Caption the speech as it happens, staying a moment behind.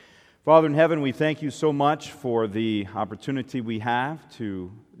Father in heaven, we thank you so much for the opportunity we have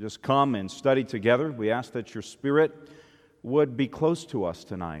to just come and study together. We ask that your Spirit would be close to us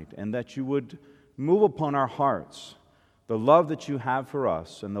tonight and that you would move upon our hearts the love that you have for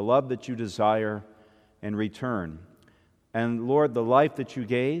us and the love that you desire in return. And Lord, the life that you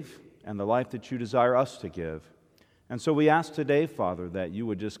gave and the life that you desire us to give. And so we ask today, Father, that you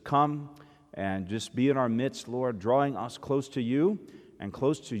would just come and just be in our midst, Lord, drawing us close to you and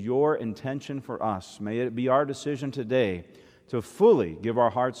close to your intention for us. May it be our decision today to fully give our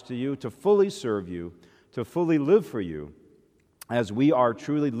hearts to you, to fully serve you, to fully live for you as we are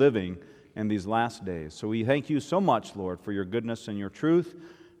truly living in these last days. So we thank you so much, Lord, for your goodness and your truth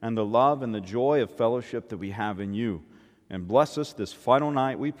and the love and the joy of fellowship that we have in you. And bless us this final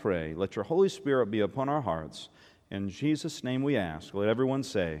night, we pray. Let your Holy Spirit be upon our hearts. In Jesus' name we ask. Let everyone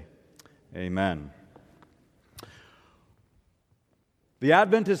say, Amen. The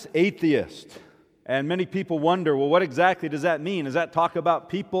Adventist Atheist. And many people wonder, well, what exactly does that mean? Does that talk about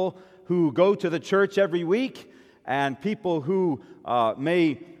people who go to the church every week and people who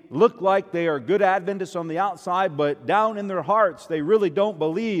may look like they are good Adventists on the outside, but down in their hearts they really don't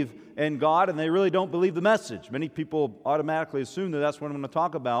believe in God and they really don't believe the message? Many people automatically assume that that's what I'm going to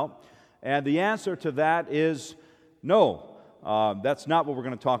talk about. And the answer to that is no, that's not what we're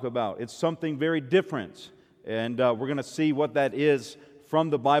going to talk about. It's something very different. And we're going to see what that is from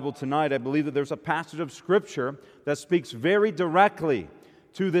the Bible tonight. I believe that there's a passage of Scripture that speaks very directly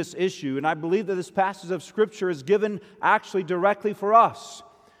to this issue. And I believe that this passage of Scripture is given actually directly for us.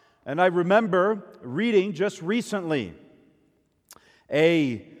 And I remember reading just recently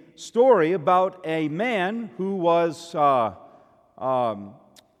a story about a man who was a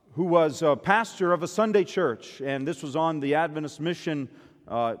pastor of a Sunday church. And this was on the Adventist Mission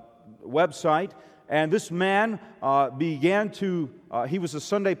website. And this man he was a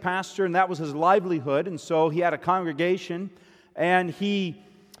Sunday pastor, and that was his livelihood. And so he had a congregation, and he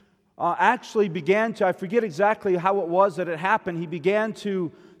actually began to, I forget exactly how it was that it happened, he began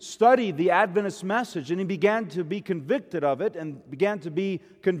to study the Adventist message, and he began to be convicted of it, and began to be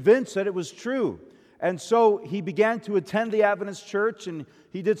convinced that it was true. And so he began to attend the Adventist church, and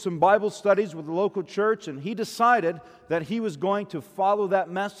he did some Bible studies with the local church, and he decided that he was going to follow that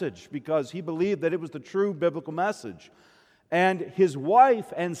message because he believed that it was the true biblical message. And his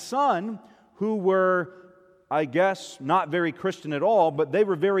wife and son, who were, I guess, not very Christian at all, but they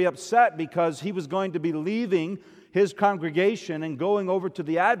were very upset because he was going to be leaving his congregation and going over to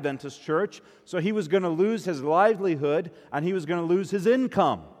the Adventist church, so he was going to lose his livelihood and he was going to lose his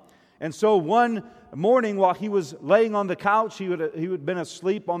income. And so one morning while he was laying on the couch, he had been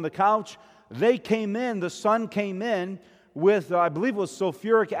asleep on the couch, the son came in with, I believe it was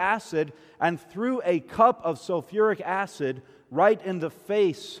sulfuric acid, and threw a cup of sulfuric acid right in the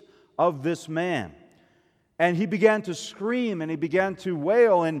face of this man. And he began to scream and he began to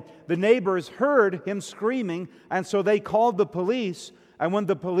wail, and the neighbors heard him screaming, and so they called the police. And when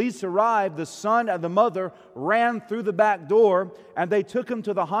the police arrived, the son and the mother ran through the back door, and they took him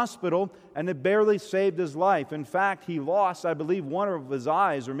to the hospital, and it barely saved his life. In fact, he lost, I believe, one of his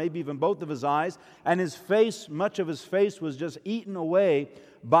eyes, or maybe even both of his eyes, and his face, much of his face was just eaten away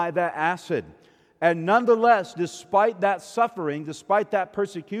by that acid. And nonetheless, despite that suffering, despite that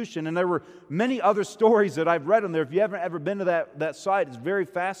persecution, and there were many other stories that I've read on there. If you haven't ever been to that site, it's very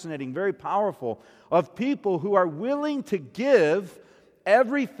fascinating, very powerful, of people who are willing to give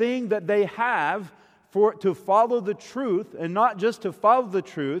everything that they have to follow the truth, and not just to follow the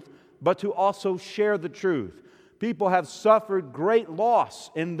truth, but to also share the truth. People have suffered great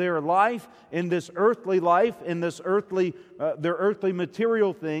loss in their life, in this earthly life, in this their earthly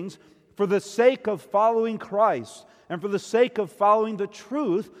material things, for the sake of following Christ and for the sake of following the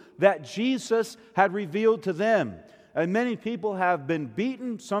truth that Jesus had revealed to them. And many people have been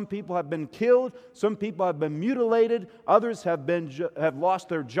beaten, some people have been killed, some people have been mutilated, others have lost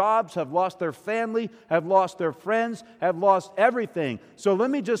their jobs, have lost their family, have lost their friends, have lost everything. So let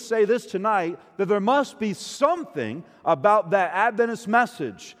me just say this tonight, that there must be something about that Adventist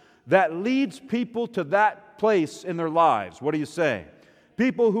message that leads people to that place in their lives. What do you say?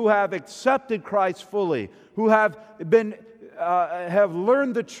 People who have accepted Christ fully, who have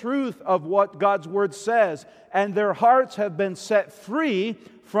learned the truth of what God's Word says, and their hearts have been set free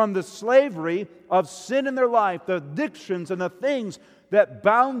from the slavery of sin in their life, the addictions and the things that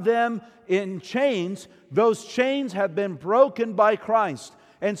bound them in chains. Those chains have been broken by Christ.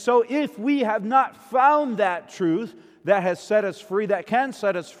 And so if we have not found that truth that has set us free, that can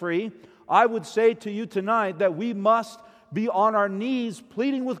set us free, I would say to you tonight that we must be on our knees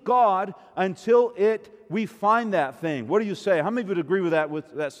pleading with God until we find that thing. What do you say? How many of you would agree with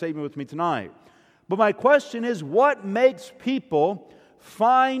that statement with me tonight? But my question is, what makes people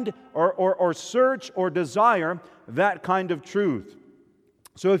find or search or desire that kind of truth?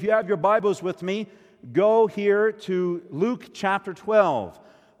 So if you have your Bibles with me, go here to Luke chapter 12.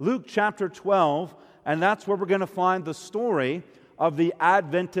 Luke chapter 12, and that's where we're going to find the story of the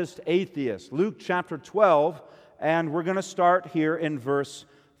Adventist atheist. Luke chapter 12, and we're going to start here in verse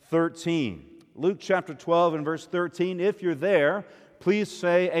 13. Luke chapter 12 and verse 13. If you're there, please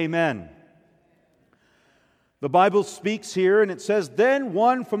say amen. The Bible speaks here, and it says, "Then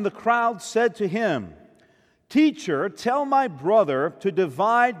one from the crowd said to him, 'Teacher, tell my brother to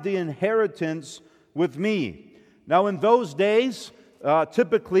divide the inheritance with me.'" Now in those days,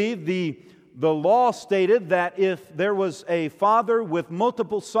 typically the law stated that if there was a father with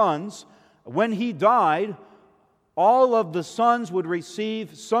multiple sons, when he died, all of the sons would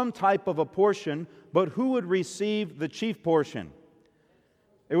receive some type of a portion, but who would receive the chief portion?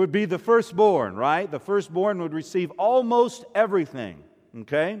 It would be the firstborn, right? The firstborn would receive almost everything,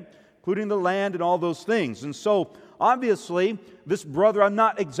 okay? Including the land and all those things. And so, obviously, this brother, I'm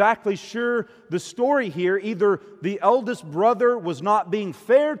not exactly sure the story here. Either the eldest brother was not being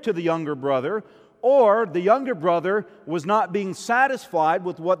fair to the younger brother, or the younger brother was not being satisfied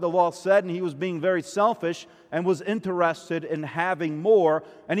with what the law said, and he was being very selfish and was interested in having more.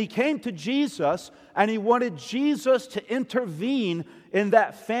 And he came to Jesus, and he wanted Jesus to intervene in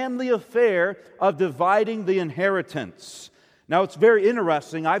that family affair of dividing the inheritance. Now, it's very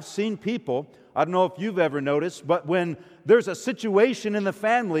interesting. I've seen people, I don't know if you've ever noticed, but when there's a situation in the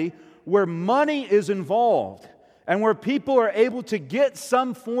family where money is involved and where people are able to get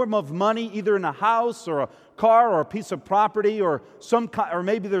some form of money, either in a house or a car or a piece of property or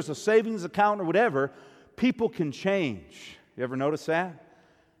maybe there's a savings account or whatever, people can change. You ever notice that?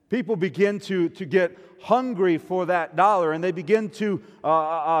 People begin to get hungry for that dollar, and they begin to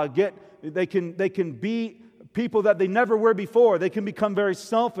they can be people that they never were before. They can become very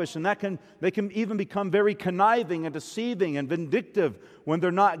selfish, and they can even become very conniving and deceiving and vindictive when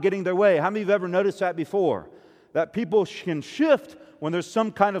they're not getting their way. How many of you have ever noticed that before? That people can shift when there's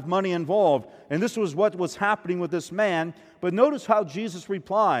some kind of money involved. And this was what was happening with this man. But notice how Jesus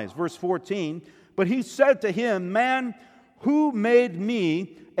replies, verse 14. "But he said to him, 'Man, who made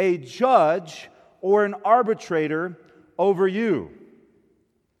me a judge or an arbitrator over you?'"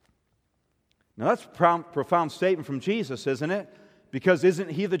 Now that's a profound statement from Jesus, isn't it? Because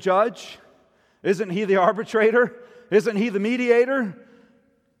isn't he the judge? Isn't he the arbitrator? Isn't he the mediator?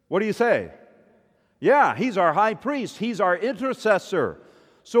 What do you say? Yeah, he's our high priest. He's our intercessor.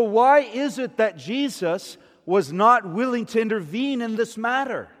 So why is it that Jesus was not willing to intervene in this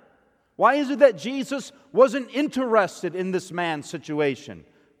matter? Why is it that Jesus wasn't interested in this man's situation?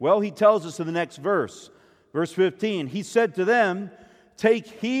 Well, he tells us in the next verse, verse 15. He said to them, "Take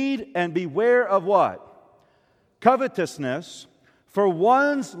heed and beware of" what? "Covetousness, for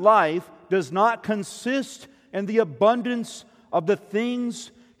one's life does not consist in the abundance of the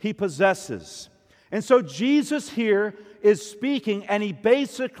things he possesses." And so Jesus here is speaking, and he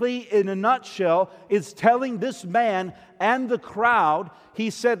basically, in a nutshell, is telling this man and the crowd, he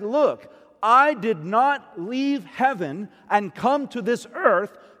said, "Look, I did not leave heaven and come to this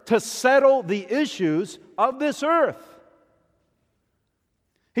earth to settle the issues of this earth."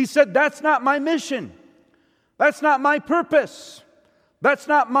 He said, "That's not my mission. That's not my purpose. That's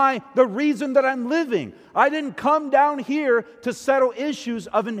not the reason that I'm living. I didn't come down here to settle issues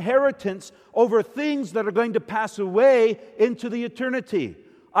of inheritance over things that are going to pass away into the eternity.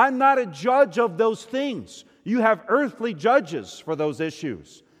 I'm not a judge of those things. You have earthly judges for those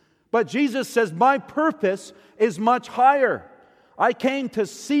issues." But Jesus says, "My purpose is much higher. I came to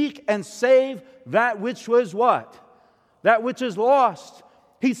seek and save that which was" what? "That which is lost."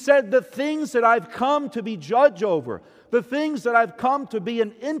 He said, "The things that I've come to be judge over, the things that I've come to be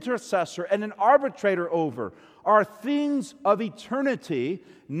an intercessor and an arbitrator over, are things of eternity,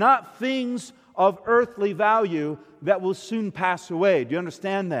 not things of earthly value that will soon pass away." Do you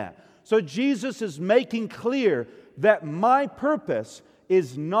understand that? So Jesus is making clear that my purpose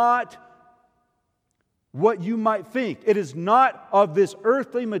is not what you might think. It is not of this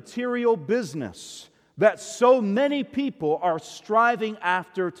earthly material business that so many people are striving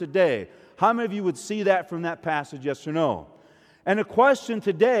after today. How many of you would see that from that passage, yes or no? And a question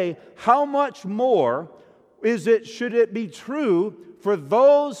today, how much more should it be true for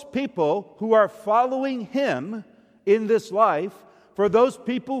those people who are following Him in this life, for those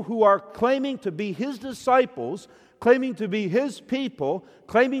people who are claiming to be His disciples, claiming to be His people,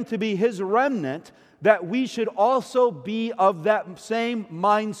 claiming to be His remnant, that we should also be of that same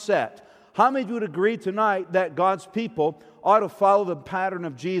mindset. How many of you would agree tonight that God's people ought to follow the pattern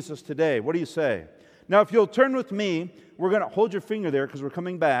of Jesus today? What do you say? Now, if you'll turn with me, we're going to hold your finger there because we're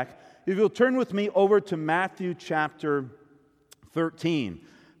coming back. If you'll turn with me over to Matthew chapter 13.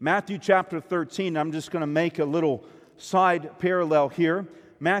 Matthew chapter 13, I'm just going to make a little side parallel here.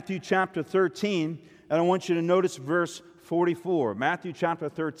 Matthew chapter 13, and I want you to notice verse 44. Matthew chapter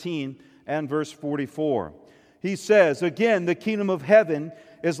 13 and verse 44. He says, "Again, the kingdom of heaven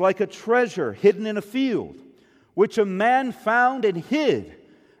is like a treasure hidden in a field, which a man found and hid.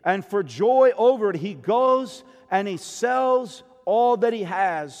 And for joy over it, he goes and he sells all that he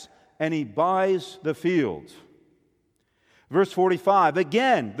has, and he buys the field." Verse 45,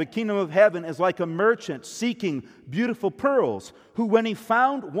 "Again, the kingdom of heaven is like a merchant seeking beautiful pearls, who when he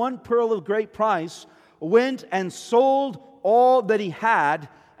found one pearl of great price, went and sold all that he had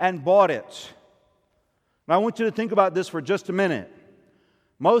and bought it." Now I want you to think about this for just a minute.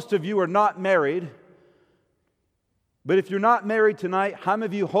 Most of you are not married, but if you're not married tonight, how many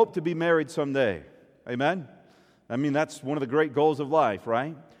of you hope to be married someday? Amen? I mean, that's one of the great goals of life,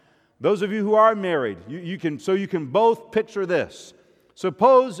 right? Those of you who are married, you can both picture this.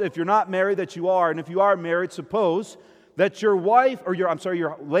 Suppose, if you're not married, that you are, and if you are married, suppose that your wife, or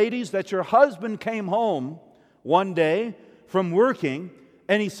your ladies, that your husband came home one day from working,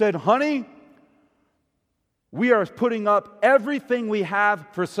 and he said, "Honey, we are putting up everything we have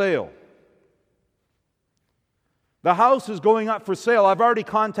for sale. The house is going up for sale. I've already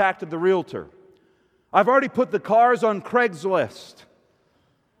contacted the realtor. I've already put the cars on Craigslist.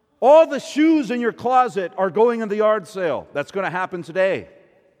 All the shoes in your closet are going in the yard sale." That's going to happen today.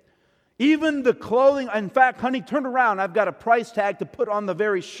 Even the clothing. In fact, honey, turn around. I've got a price tag to put on the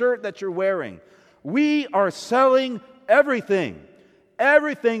very shirt that you're wearing. We are selling everything.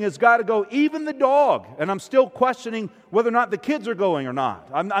 Everything has got to go, even the dog. And I'm still questioning whether or not the kids are going or not.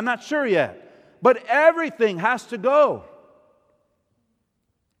 I'm not sure yet. But everything has to go.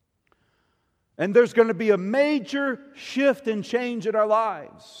 And there's going to be a major shift and change in our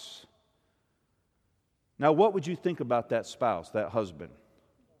lives. Now, what would you think about that spouse, that husband?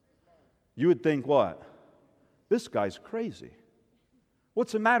 You would think what? This guy's crazy.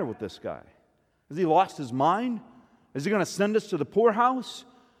 What's the matter with this guy? Has he lost his mind? Is he going to send us to the poorhouse?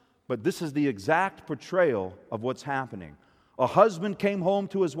 But this is the exact portrayal of what's happening. A husband came home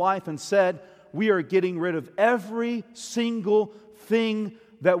to his wife and said, "We are getting rid of every single thing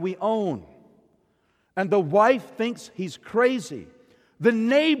that we own." And the wife thinks he's crazy. The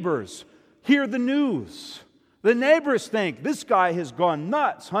neighbors hear the news. The neighbors think, "This guy has gone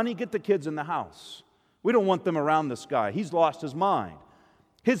nuts. Honey, get the kids in the house. We don't want them around this guy. He's lost his mind."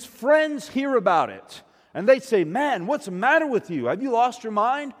 His friends hear about it. And they say, "Man, what's the matter with you? Have you lost your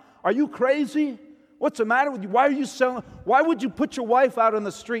mind? Are you crazy? What's the matter with you? Why are you selling? Why would you put your wife out on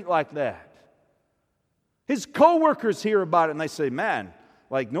the street like that?" His coworkers hear about it and they say, "Man,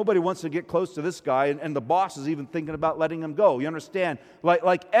 like nobody wants to get close to this guy, and the boss is even thinking about letting him go." You understand?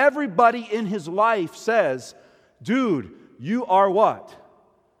 Like everybody in his life says, "Dude, you are what?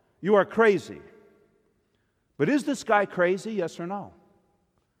 You are crazy." But is this guy crazy? Yes or no?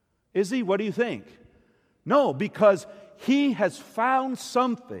 Is he? What do you think? No, because he has found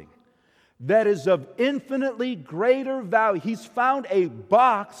something that is of infinitely greater value. He's found a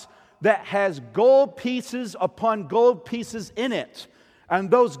box that has gold pieces upon gold pieces in it.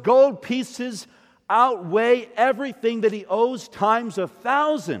 And those gold pieces outweigh everything that he owes times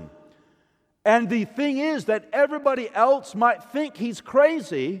 1,000. And the thing is that everybody else might think he's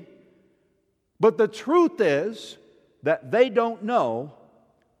crazy, but the truth is that they don't know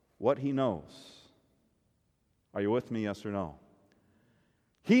what he knows. Are you with me, yes or no?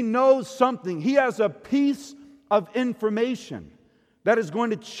 He knows something. He has a piece of information that is going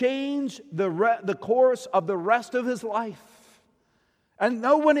to change the course of the rest of his life. And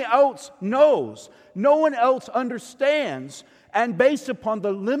no one else knows. No one else understands. And based upon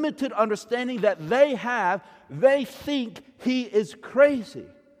the limited understanding that they have, they think he is crazy.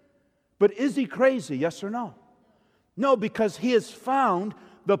 But is he crazy, yes or no? No, because he has found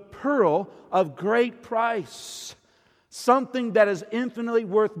the pearl of great price. Something that is infinitely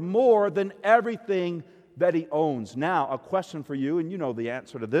worth more than everything that he owns. Now, a question for you, and you know the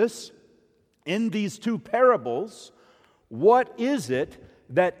answer to this. In these two parables, what is it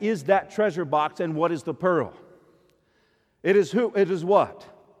that is that treasure box, and what is the pearl? It is who? It is what?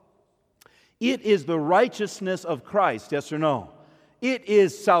 It is the righteousness of Christ, yes or no? It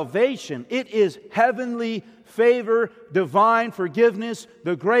is salvation. It is heavenly favor, divine forgiveness,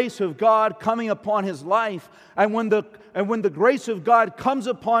 the grace of God coming upon his life. And when the grace of God comes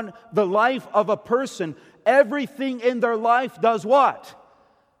upon the life of a person, everything in their life does what?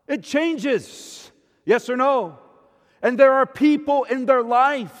 It changes. Yes or no? And there are people in their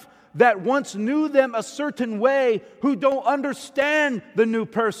life that once knew them a certain way who don't understand the new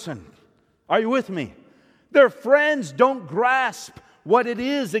person. Are you with me? Their friends don't grasp what it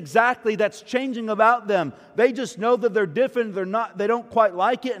is exactly that's changing about them. They just know that they're different, they don't quite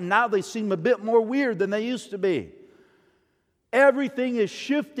like it, and now they seem a bit more weird than they used to be. Everything is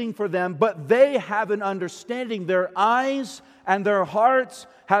shifting for them, but they have an understanding. Their eyes and their hearts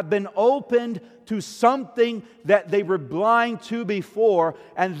have been opened to something that they were blind to before,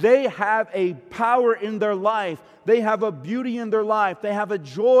 and they have a power in their life. They have a beauty in their life. They have a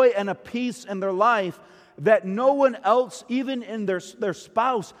joy and a peace in their life that no one else, even in their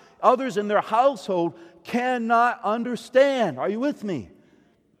spouse, others in their household, cannot understand. Are you with me?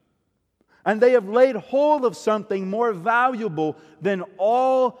 And they have laid hold of something more valuable than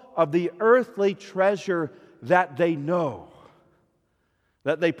all of the earthly treasure that they know,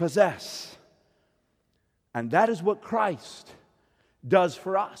 that they possess. And that is what Christ does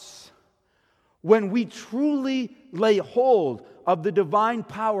for us. When we truly lay hold of the divine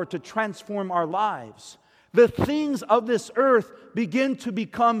power to transform our lives, the things of this earth begin to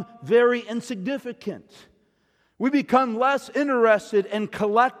become very insignificant. We become less interested in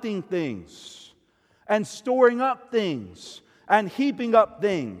collecting things and storing up things and heaping up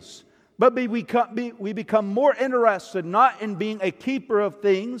things. But we become more interested not in being a keeper of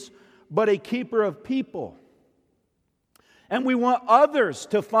things, but a keeper of people. And we want others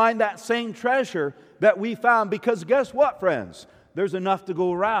to find that same treasure that we found, because guess what, friends? There's enough to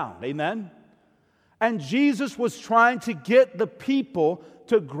go around. Amen? And Jesus was trying to get the people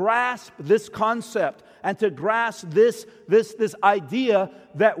to grasp this concept and to grasp this idea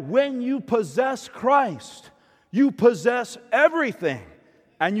that when you possess Christ, you possess everything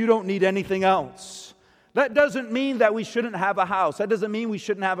and you don't need anything else. That doesn't mean that we shouldn't have a house. That doesn't mean we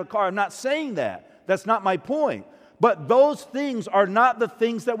shouldn't have a car. I'm not saying that. That's not my point. But those things are not the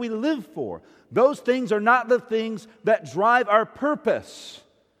things that we live for. Those things are not the things that drive our purpose.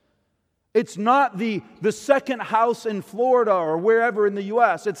 It's not the second house in Florida or wherever in the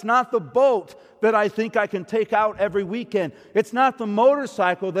U.S. It's not the boat that I think I can take out every weekend. It's not the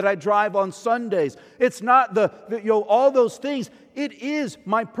motorcycle that I drive on Sundays. It's not all those things. It is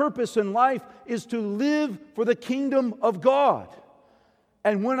my purpose in life is to live for the kingdom of God.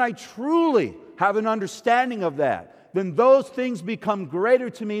 And when I truly have an understanding of that, then those things become greater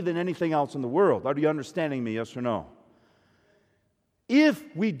to me than anything else in the world. Are you understanding me, yes or no? If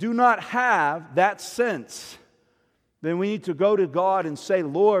we do not have that sense, then we need to go to God and say,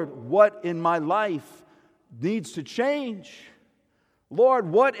 Lord, what in my life needs to change?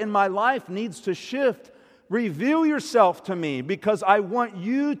 Lord, what in my life needs to shift? Reveal yourself to me, because I want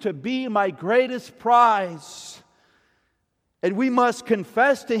you to be my greatest prize. And we must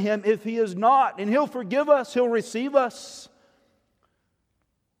confess to Him if He is not. And He'll forgive us, He'll receive us.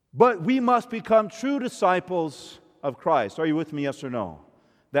 But we must become true disciples of Christ. Are you with me, yes or no?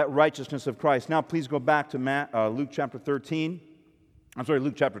 That righteousness of Christ. Now please go back to Luke chapter 12.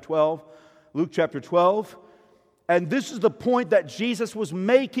 Luke chapter 12. And this is the point that Jesus was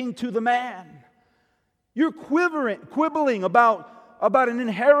making to the man. You're quibbling about an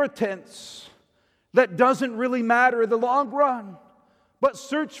inheritance that doesn't really matter in the long run. But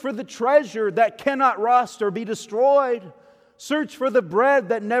search for the treasure that cannot rust or be destroyed. Search for the bread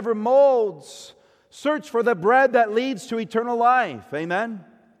that never molds. Search for the bread that leads to eternal life. Amen?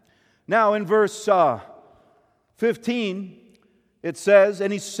 Now in verse 15, it says,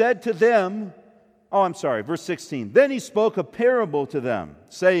 and He said to them, verse 16. Then He spoke a parable to them,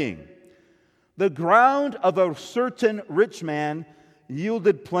 saying, the ground of a certain rich man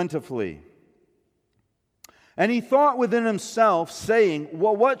yielded plentifully. And he thought within himself, saying,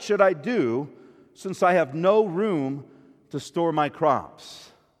 well, what should I do, since I have no room to store my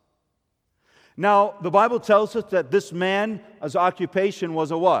crops? Now, the Bible tells us that this man's occupation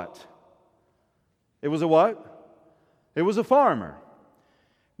was a what? It was a what? It was a farmer.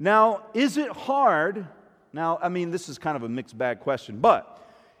 Now, is it hard? Now, this is kind of a mixed bag question, but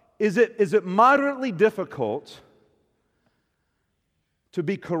is it moderately difficult to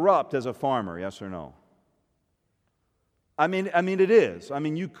be corrupt as a farmer, yes or no? It is.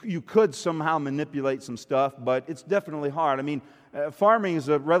 You could somehow manipulate some stuff, but it's definitely hard. Farming is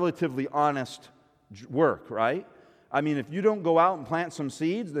a relatively honest work, right? If you don't go out and plant some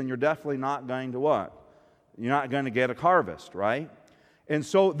seeds, then you're definitely not going to what? You're not going to get a harvest, right? And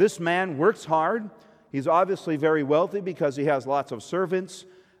so this man works hard. He's obviously very wealthy because he has lots of servants.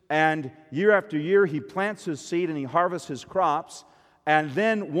 And year after year, he plants his seed and he harvests his crops. And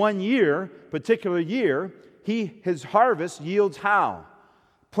then one year, particular year, his harvest yields how?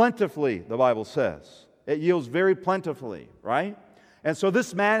 Plentifully, the Bible says. It yields very plentifully, right? And so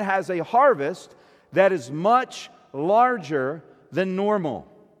this man has a harvest that is much larger than normal,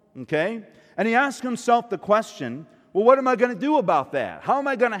 okay? And he asks himself the question, well, what am I going to do about that? How am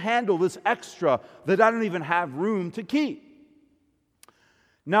I going to handle this extra that I don't even have room to keep?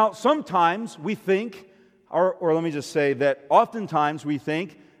 Now, sometimes we think, or let me just say that oftentimes we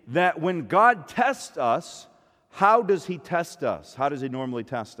think that when God tests us, how does He test us? How does He normally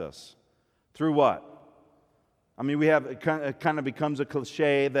test us? Through what? I mean, it kind of becomes a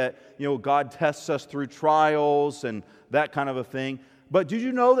cliche that, God tests us through trials and that kind of a thing. But did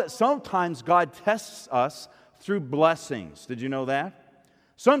you know that sometimes God tests us through blessings? Did you know that?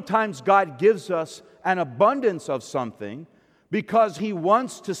 Sometimes God gives us an abundance of something because He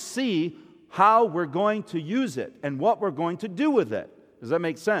wants to see how we're going to use it and what we're going to do with it. Does that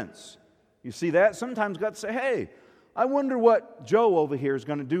make sense? You see that? Sometimes God say, hey, I wonder what Joe over here is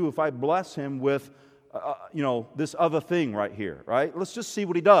going to do if I bless him with this other thing right here, right? Let's just see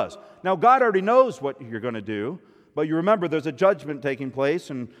what he does. Now, God already knows what you're going to do, but you remember there's a judgment taking place,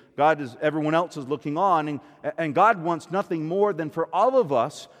 and everyone else is looking on, and God wants nothing more than for all of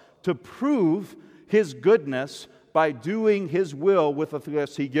us to prove His goodness by doing His will with the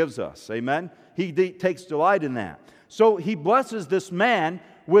gifts He gives us. Amen? He takes delight in that. So He blesses this man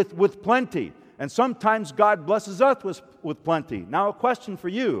with plenty, and sometimes God blesses us with plenty. Now, a question for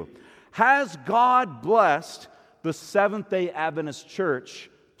you. Has God blessed the Seventh-day Adventist Church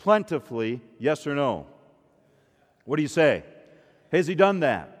plentifully, yes or no? What do you say? Has He done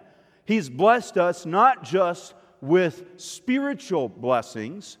that? He's blessed us not just with spiritual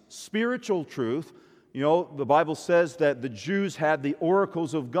blessings, spiritual truth. The Bible says that the Jews had the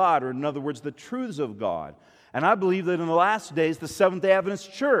oracles of God, or in other words, the truths of God. And I believe that in the last days, the Seventh-day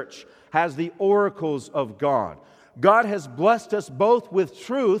Adventist Church has the oracles of God. God has blessed us both with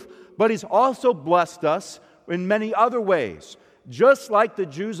truth, but He's also blessed us in many other ways. Just like the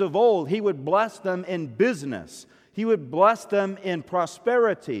Jews of old, He would bless them in business. He would bless them in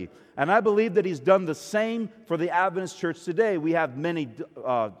prosperity. And I believe that He's done the same for the Adventist Church today. We have many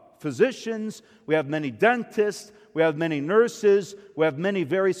physicians, we have many dentists, we have many nurses, we have many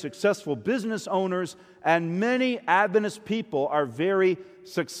very successful business owners, and many Adventist people are very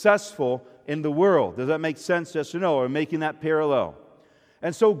successful in the world. Does that make sense, yes or no? Or making that parallel?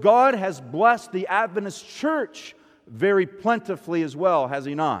 And so God has blessed the Adventist Church very plentifully as well, has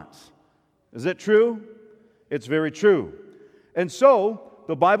He not? Is it true? It's very true. And so,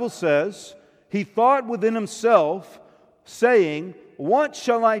 the Bible says, he thought within himself, saying, what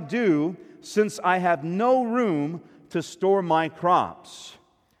shall I do, since I have no room to store my crops?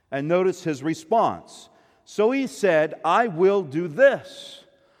 And notice his response. So he said, I will do this.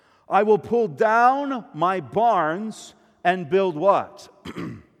 I will pull down my barns and build what?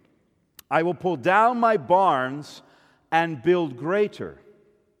 I will pull down my barns and build greater.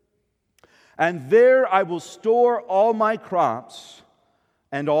 And there I will store all my crops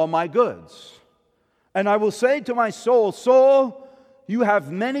and all my goods. And I will say to my soul, soul, you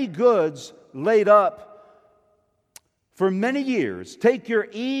have many goods laid up for many years. Take your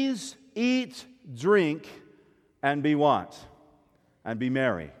ease, eat, drink, and be what? And be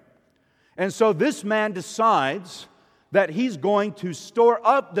merry. And so this man decides that he's going to store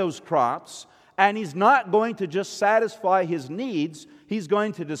up those crops, and he's not going to just satisfy his needs, he's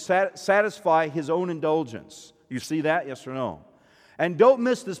going to satisfy his own indulgence. You see that? Yes or no? And don't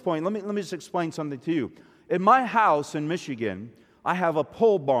miss this point. Let me just explain something to you. In my house in Michigan, I have a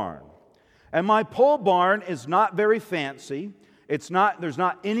pole barn. And my pole barn is not very fancy. There's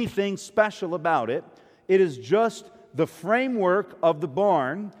not anything special about it. It is just the framework of the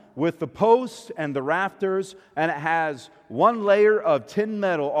barn with the posts and the rafters, and it has one layer of tin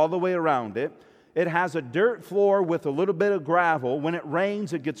metal all the way around it. It has a dirt floor with a little bit of gravel. When it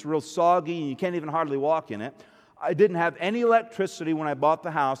rains, it gets real soggy, and you can't even hardly walk in it. I didn't have any electricity when I bought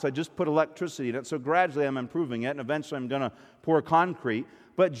the house. I just put electricity in it, so gradually I'm improving it, and eventually I'm going to pour concrete.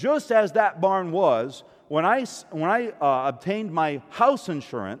 But just as that barn was, when I obtained my house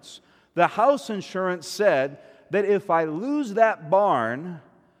insurance, the house insurance said that if I lose that barn,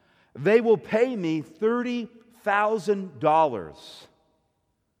 they will pay me $30,000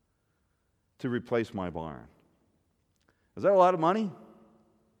 to replace my barn. Is that a lot of money?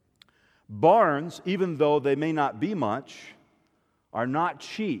 Barns, even though they may not be much, are not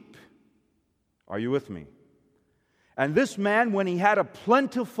cheap. Are you with me? And this man, when he had a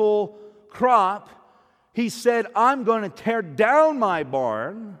plentiful crop, he said, I'm going to tear down my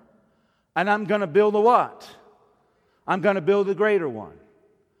barn, and I'm going to build a what? I'm going to build a greater one.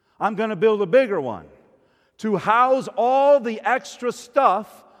 I'm going to build a bigger one to house all the extra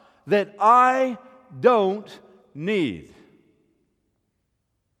stuff that I don't need.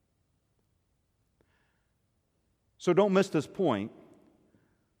 So don't miss this point,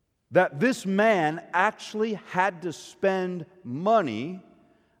 that this man actually had to spend money,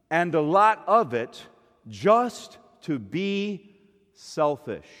 and a lot of it, just to be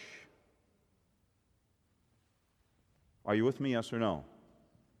selfish. Are you with me, yes or no?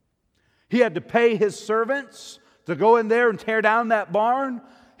 He had to pay his servants to go in there and tear down that barn.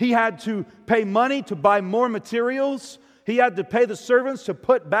 He had to pay money to buy more materials. He had to pay the servants to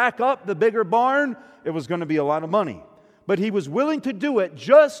put back up the bigger barn. It was going to be a lot of money. But he was willing to do it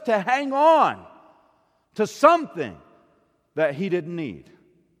just to hang on to something that he didn't need.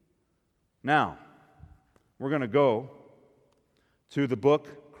 Now, we're going to go to the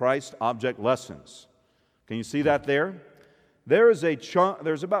book, Christ Object Lessons. Can you see that there? There's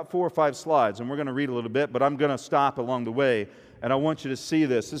about 4 or 5 slides, and we're going to read a little bit, but I'm going to stop along the way, and I want you to see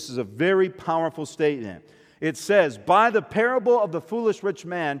this. This is a very powerful statement. It says, by the parable of the foolish rich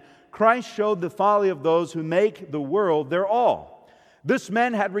man, Christ showed the folly of those who make the world their all. This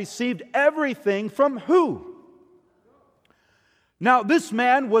man had received everything from who? Now, this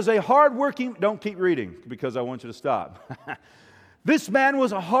man was a hard-working... Don't keep reading, because I want you to stop. This man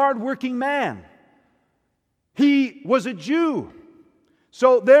was a hard-working man. He was a Jew.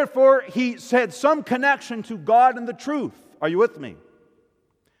 So, therefore, he had some connection to God and the truth. Are you with me?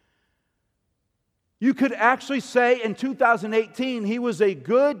 You could actually say in 2018, he was a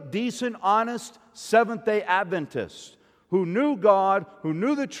good, decent, honest Seventh-day Adventist who knew God, who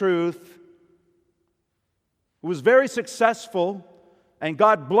knew the truth, who was very successful, and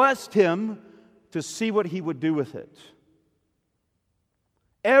God blessed him to see what he would do with it.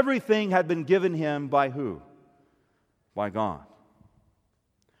 Everything had been given him by who? By God.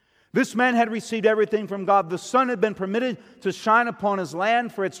 This man had received everything from God. The sun had been permitted to shine upon his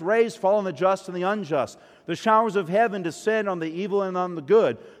land, for its rays fall on the just and the unjust. The showers of heaven descend on the evil and on the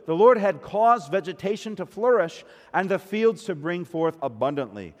good. The Lord had caused vegetation to flourish and the fields to bring forth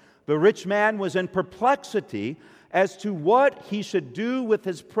abundantly. The rich man was in perplexity as to what he should do with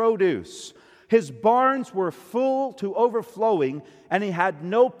his produce. His barns were full to overflowing, and he had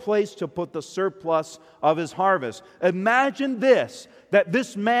no place to put the surplus of his harvest. Imagine this, that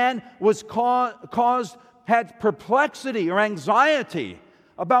this man was had perplexity or anxiety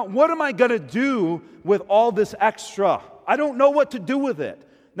about what am I going to do with all this extra? I don't know what to do with it.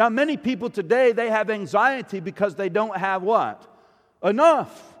 Now, many people today, they have anxiety because they don't have what?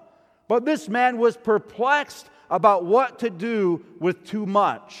 Enough. But this man was perplexed about what to do with too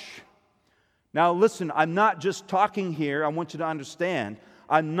much. Now listen, I'm not just talking here, I want you to understand,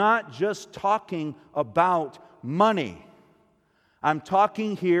 I'm not just talking about money. I'm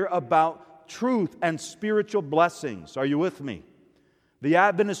talking here about truth and spiritual blessings. Are you with me? The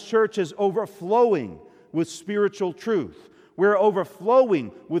Adventist church is overflowing with spiritual truth. We're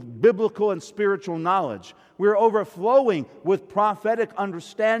overflowing with biblical and spiritual knowledge. We're overflowing with prophetic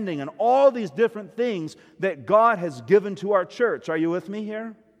understanding and all these different things that God has given to our church. Are you with me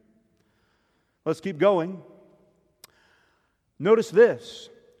here? Let's keep going. Notice this.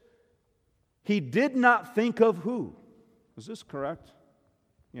 He did not think of who? Is this correct?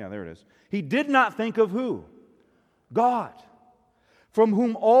 Yeah, there it is. He did not think of who? God, from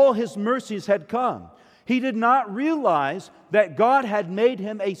whom all his mercies had come. He did not realize that God had made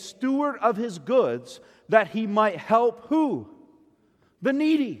him a steward of his goods, that he might help who? The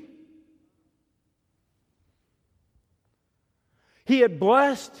needy. He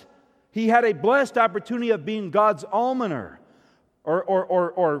had a blessed opportunity of being God's almoner,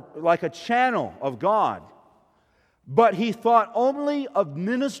 or like a channel of God. But he thought only of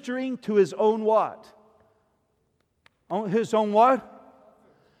ministering to his own what? His own what?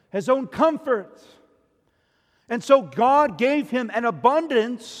 His own comfort. And so God gave him an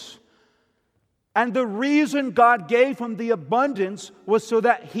abundance, and the reason God gave him the abundance was so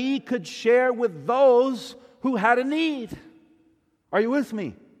that he could share with those who had a need. Are you with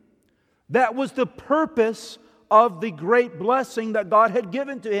me? That was the purpose of the great blessing that God had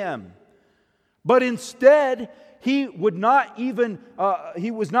given to him. But instead, he was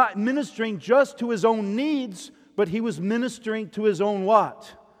not ministering just to his own needs, but he was ministering to his own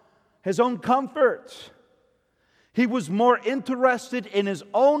what? His own comfort. He was more interested in his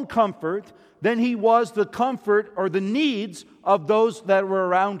own comfort than he was the comfort or the needs of those that were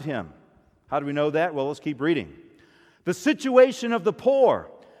around him. How do we know that? Well, let's keep reading. The situation of the poor,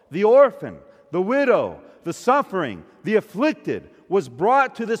 the orphan, the widow, the suffering, the afflicted was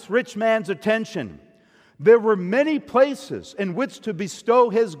brought to this rich man's attention. There were many places in which to bestow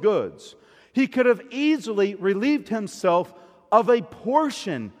his goods. He could have easily relieved himself of a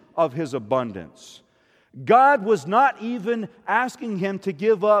portion of his abundance. God was not even asking him to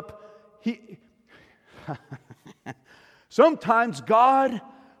give up. Sometimes God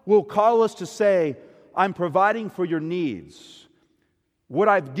will call us to say, I'm providing for your needs. What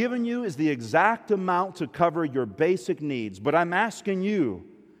I've given you is the exact amount to cover your basic needs, but I'm asking you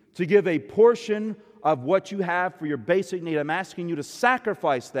to give a portion of what you have for your basic need. I'm asking you to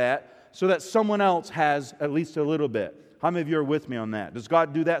sacrifice that so that someone else has at least a little bit. How many of you are with me on that? Does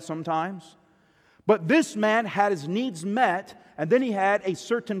God do that sometimes? But this man had his needs met, and then he had a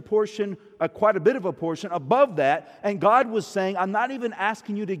certain portion, quite a bit of a portion above that, and God was saying, I'm not even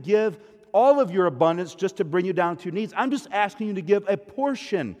asking you to give all of your abundance just to bring you down to your needs. I'm just asking you to give a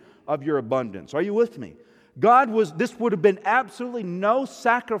portion of your abundance. Are you with me? This would have been absolutely no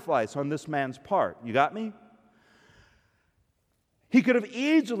sacrifice on this man's part. You got me? He could have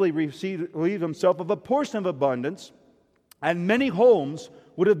easily relieved himself of a portion of abundance, and many homes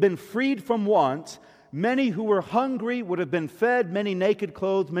would have been freed from want. Many who were hungry would have been fed, many naked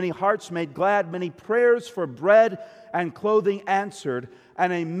clothed, many hearts made glad, many prayers for bread and clothing answered,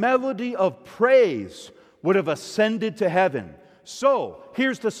 and a melody of praise would have ascended to heaven. So,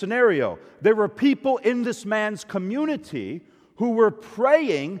 here's the scenario. There were people in this man's community who were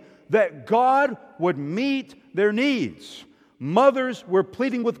praying that God would meet their needs. Mothers were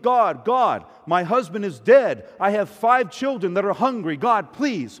pleading with God, God, my husband is dead. I have 5 children that are hungry. God,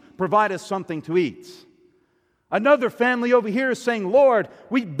 please provide us something to eat. Another family over here is saying, Lord,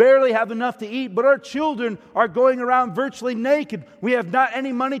 we barely have enough to eat, but our children are going around virtually naked. We have not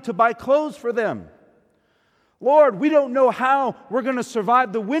any money to buy clothes for them. Lord, we don't know how we're going to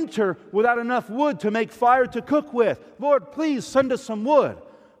survive the winter without enough wood to make fire to cook with. Lord, please send us some wood.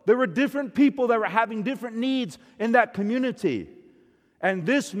 There were different people that were having different needs in that community. And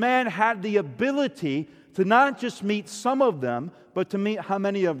this man had the ability to not just meet some of them, but to meet how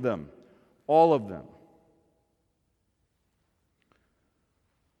many of them? All of them.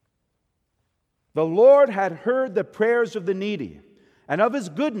 The Lord had heard the prayers of the needy, and of His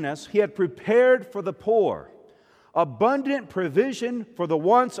goodness He had prepared for the poor. Abundant provision for the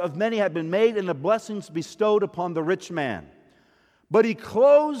wants of many had been made, and the blessings bestowed upon the rich man. But he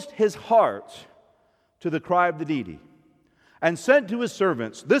closed his heart to the cry of the needy, and said to his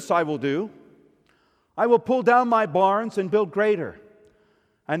servants, This I will do. I will pull down my barns and build greater,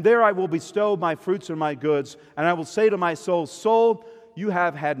 and there I will bestow my fruits and my goods. And I will say to my soul, Soul, you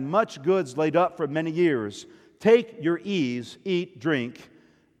have had much goods laid up for many years. Take your ease, eat, drink,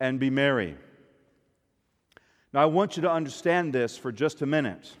 and be merry. Now I want you to understand this for just a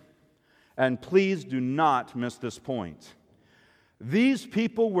minute, and please do not miss this point. These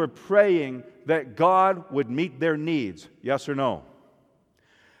people were praying that God would meet their needs. Yes or no?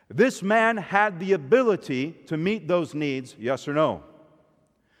 This man had the ability to meet those needs. Yes or no?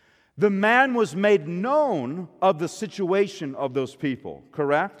 The man was made known of the situation of those people.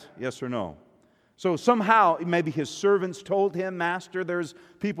 Correct? Yes or no? So somehow, maybe his servants told him, Master, there's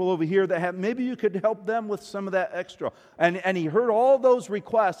people over here that have, maybe you could help them with some of that extra. And he heard all those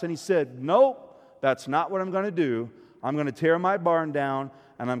requests and he said, Nope, that's not what I'm going to do. I'm going to tear my barn down,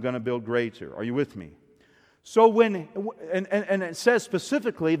 and I'm going to build greater. Are you with me? So and it says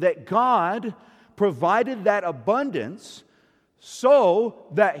specifically that God provided that abundance so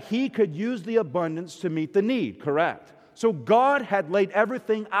that He could use the abundance to meet the need, correct? So God had laid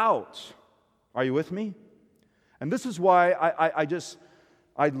everything out. Are you with me? And this is why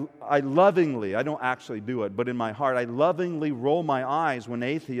I lovingly, I don't actually do it, but in my heart, I lovingly roll my eyes when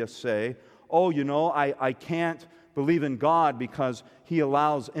atheists say, oh, you know, I can't believe in God because He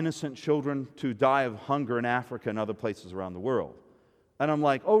allows innocent children to die of hunger in Africa and other places around the world. And I'm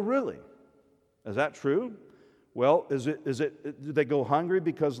like, oh, really? Is that true? Well, do they go hungry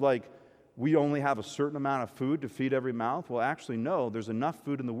because, like, we only have a certain amount of food to feed every mouth? Well, actually, no. There's enough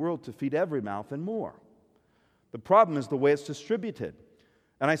food in the world to feed every mouth and more. The problem is the way it's distributed.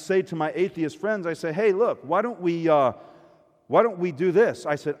 And I say to my atheist friends, I say, hey, look, why don't we do this?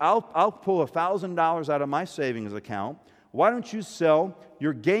 I said, I'll pull $1,000 out of my savings account. Why don't you sell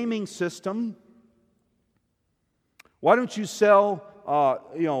your gaming system? Why don't you sell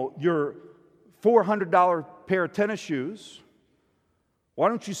your $400 pair of tennis shoes? Why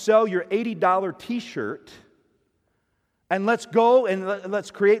don't you sell your $80 t-shirt? And let's go and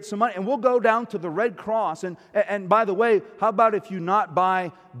let's create some money. And we'll go down to the Red Cross. And by the way, how about if you not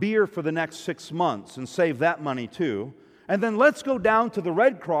buy beer for the next 6 months and save that money too? And then let's go down to the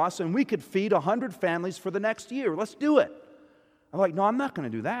Red Cross and we could feed 100 families for the next year. Let's do it. I'm like, no, I'm not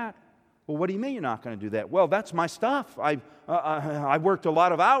going to do that. Well, what do you mean you're not going to do that? Well, that's my stuff. I worked a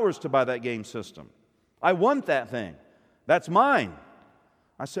lot of hours to buy that game system. I want that thing. That's mine.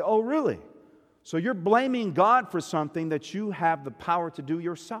 I say, oh, really? So you're blaming God for something that you have the power to do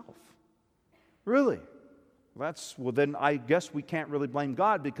yourself? Really? Well, then I guess we can't really blame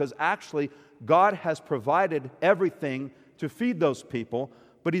God, because actually God has provided everything to feed those people,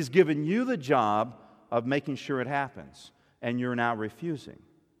 but He's given you the job of making sure it happens, and you're now refusing.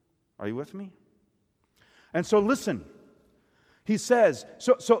 Are you with me? And so listen. He says,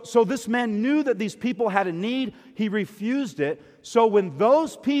 so this man knew that these people had a need. He refused it. So when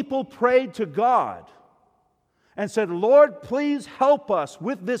those people prayed to God and said, Lord, please help us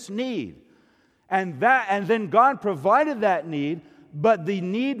with this need, and then God provided that need, but the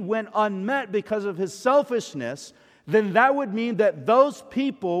need went unmet because of his selfishness, then that would mean that those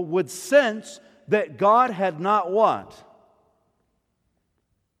people would sense that God had not what?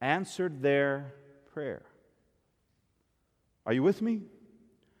 Answered their prayer. Are you with me?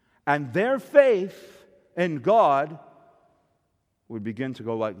 And their faith in God would begin to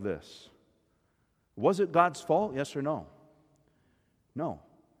go like this. Was it God's fault? Yes or no? No.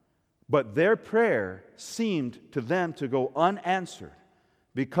 But their prayer seemed to them to go unanswered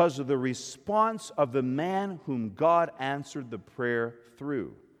because of the response of the man whom God answered the prayer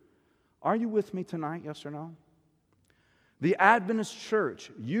through. Are you with me tonight? Yes or no? The Adventist church,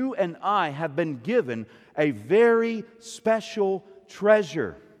 you and I have been given a very special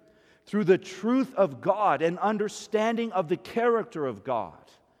treasure through the truth of God and understanding of the character of God,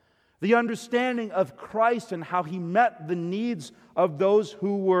 the understanding of Christ and how He met the needs of those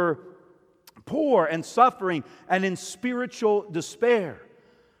who were poor and suffering and in spiritual despair.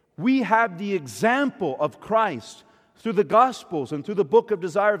 We have the example of Christ through the Gospels and through the book of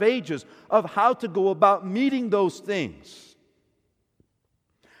Desire of Ages of how to go about meeting those things.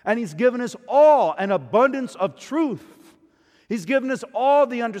 And He's given us all an abundance of truth. He's given us all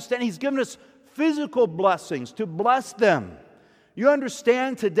the understanding. He's given us physical blessings to bless them. You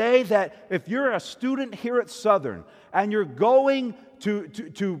understand today that if you're a student here at Southern and you're going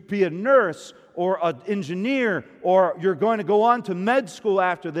to be a nurse or an engineer, or you're going to go on to med school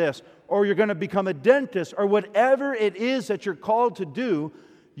after this, or you're going to become a dentist, or whatever it is that you're called to do,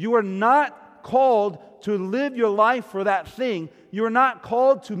 you are not called to live your life for that thing. You are not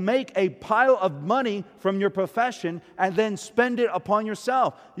called to make a pile of money from your profession and then spend it upon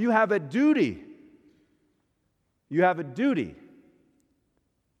yourself. You have a duty. You have a duty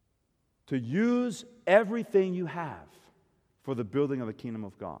to use everything you have for the building of the kingdom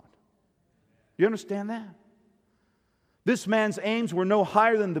of God. You understand that? This man's aims were no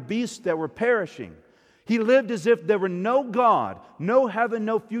higher than the beasts that were perishing. He lived as if there were no God, no heaven,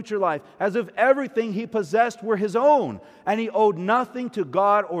 no future life, as if everything he possessed were his own, and he owed nothing to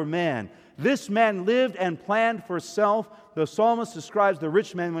God or man. This man lived and planned for self. The psalmist describes the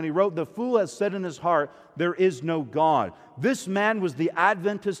rich man when he wrote, "The fool has said in his heart, there is no God." This man was the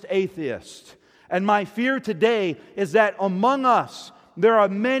Adventist atheist. And my fear today is that among us, there are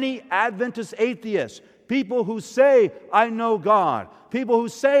many Adventist atheists, people who say, I know God, people who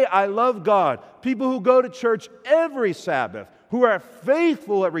say, I love God, people who go to church every Sabbath, who are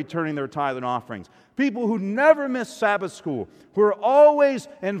faithful at returning their tithe and offerings, people who never miss Sabbath school, who are always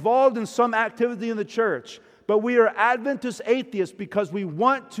involved in some activity in the church. But we are Adventist atheists because we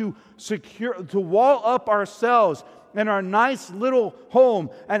want to wall up ourselves in our nice little home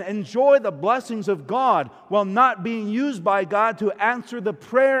and enjoy the blessings of God while not being used by God to answer the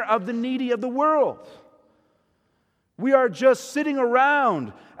prayer of the needy of the world. We are just sitting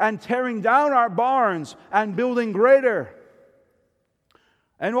around and tearing down our barns and building greater.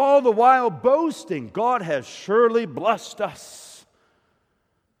 And all the while boasting, God has surely blessed us.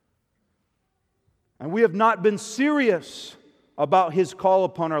 And we have not been serious about His call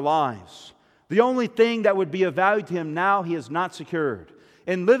upon our lives. The only thing that would be of value to Him now, He has not secured.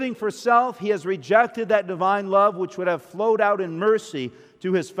 In living for self, He has rejected that divine love which would have flowed out in mercy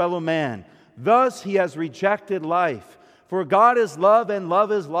to His fellow man. Thus, He has rejected life. For God is love and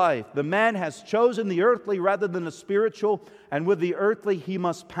love is life. The man has chosen the earthly rather than the spiritual, and with the earthly he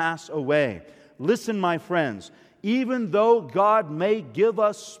must pass away. Listen, my friends, even though God may give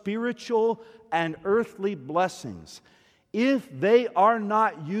us spiritual and earthly blessings, if they are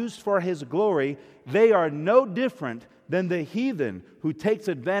not used for His glory, they are no different than the heathen who takes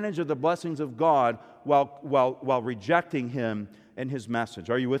advantage of the blessings of God while rejecting Him and His message.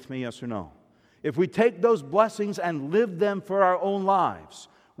 Are you with me, yes or no? If we take those blessings and live them for our own lives,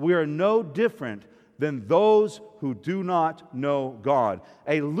 we are no different than those who do not know God.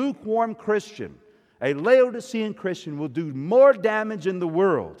 A lukewarm Christian, a Laodicean Christian, will do more damage in the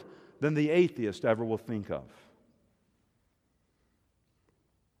world than the atheist ever will think of.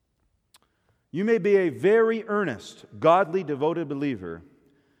 You may be a very earnest, godly, devoted believer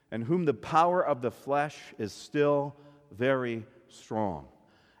in whom the power of the flesh is still very strong.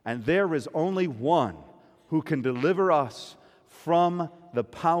 And there is only one who can deliver us from the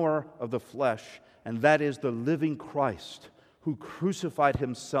power of the flesh, and that is the living Christ who crucified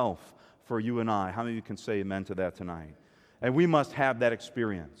Himself for you and I. How many of you can say amen to that tonight? And we must have that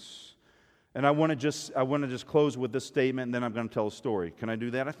experience. And I want to just close with this statement, and then I'm going to tell a story. Can I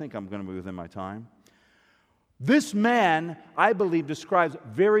do that? I think I'm going to be within my time. This man, I believe, describes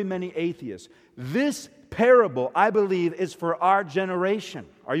very many atheists. This parable, I believe, is for our generation.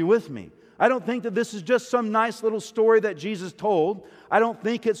 Are you with me? I don't think that this is just some nice little story that Jesus told. I don't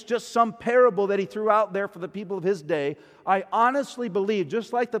think it's just some parable that He threw out there for the people of His day. I honestly believe,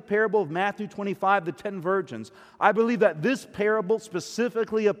 just like the parable of Matthew 25, the 10 virgins, I believe that this parable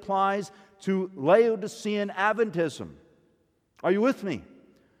specifically applies to Laodicean Adventism. Are you with me?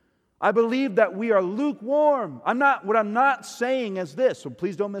 I believe that we are lukewarm. What I'm not saying is this, so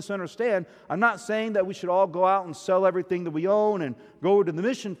please don't misunderstand. I'm not saying that we should all go out and sell everything that we own and go to the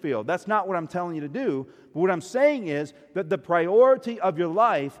mission field. That's not what I'm telling you to do. But what I'm saying is that the priority of your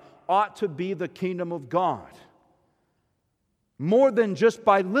life ought to be the kingdom of God. More than just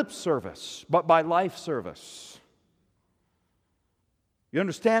by lip service, but by life service. You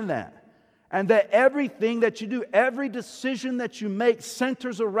understand that? And that everything that you do, every decision that you make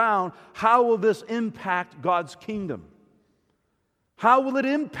centers around how will this impact God's kingdom? How will it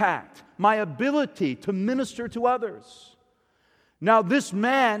impact my ability to minister to others? Now this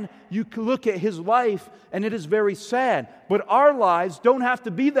man, you can look at his life and it is very sad. But our lives don't have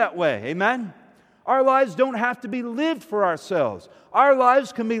to be that way. Amen? Our lives don't have to be lived for ourselves. Our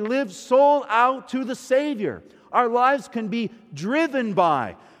lives can be lived sold out to the Savior. Our lives can be driven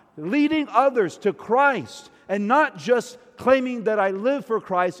by leading others to Christ, and not just claiming that I live for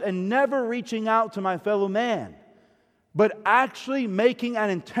Christ and never reaching out to my fellow man, but actually making an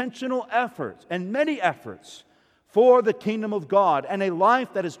intentional effort and many efforts for the kingdom of God. And a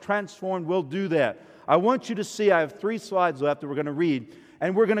life that is transformed will do that. I want you to see, I have 3 slides left that we're going to read,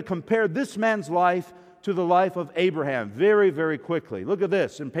 and we're going to compare this man's life to the life of Abraham very, very quickly. Look at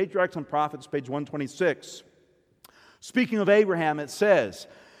this in Patriarchs and Prophets, page 126. Speaking of Abraham, it says,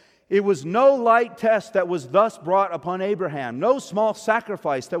 "It was no light test that was thus brought upon Abraham, no small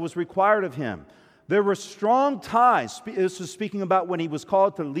sacrifice that was required of him. There were strong ties," this is speaking about when he was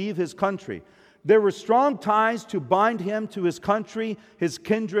called to leave his country. "There were strong ties to bind him to his country, his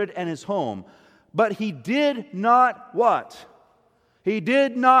kindred, and his home. But he did not" what? He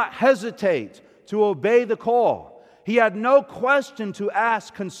did not hesitate to obey the call. He had no question to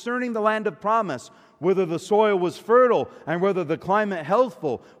ask concerning the land of promise, whether the soil was fertile and whether the climate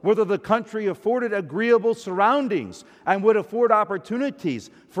healthful, whether the country afforded agreeable surroundings and would afford opportunities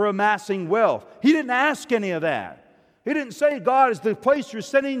for amassing wealth. He didn't ask any of that. He didn't say, "God, is the place you're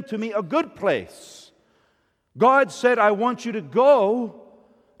sending to me a good place?" God said, "I want you to go."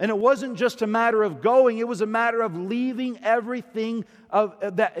 And it wasn't just a matter of going, it was a matter of leaving everything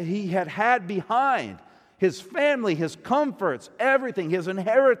that he had behind. His family, his comforts, everything, his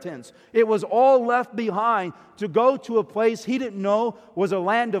inheritance. It was all left behind to go to a place he didn't know was a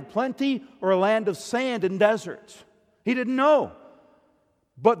land of plenty or a land of sand and desert. He didn't know.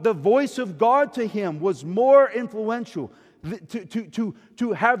 But the voice of God to him was more influential.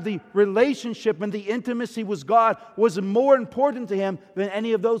 To have the relationship and the intimacy with God was more important to him than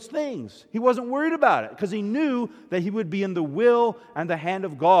any of those things. He wasn't worried about it because he knew that he would be in the will and the hand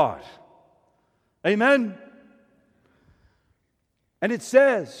of God. Amen? And it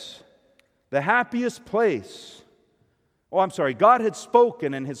says, the happiest place, God had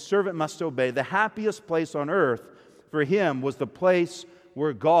spoken and his servant must obey. The happiest place on earth for him was the place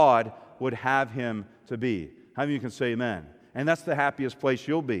where God would have him to be. How many of you can say amen? And that's the happiest place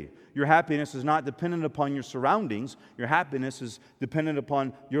you'll be. Your happiness is not dependent upon your surroundings. Your happiness is dependent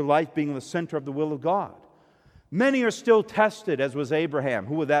upon your life being the center of the will of God. Many are still tested, as was Abraham.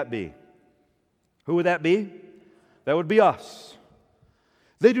 Who would that be? Who would that be? That would be us.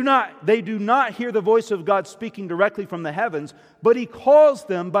 They do not hear the voice of God speaking directly from the heavens, but He calls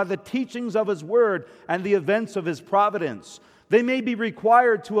them by the teachings of His Word and the events of His providence. They may be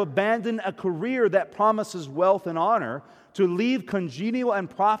required to abandon a career that promises wealth and honor, to leave congenial and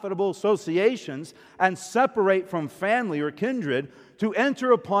profitable associations and separate from family or kindred, to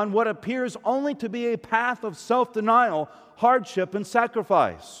enter upon what appears only to be a path of self-denial, hardship, and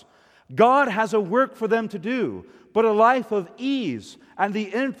sacrifice. God has a work for them to do, but a life of ease and the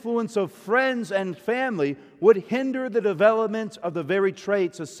influence of friends and family would hinder the development of the very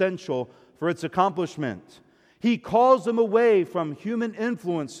traits essential for its accomplishment. He calls them away from human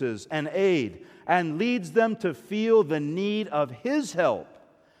influences and aid and leads them to feel the need of His help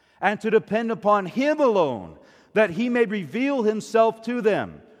and to depend upon Him alone, that He may reveal Himself to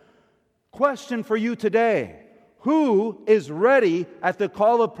them. Question for you today: who is ready at the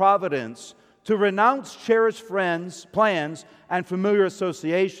call of providence to renounce cherished friends, plans, and familiar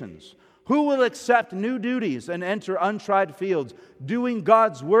associations? Who will accept new duties and enter untried fields, doing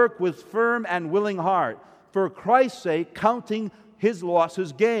God's work with firm and willing heart, for Christ's sake, counting his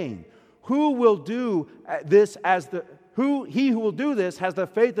losses gain? Who will do this he who will do this has the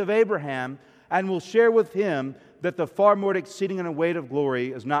faith of Abraham and will share with him that the far more exceeding and weight of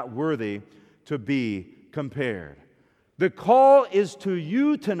glory is not worthy to be compared. The call is to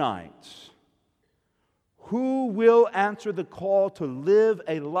you tonight. Who will answer the call to live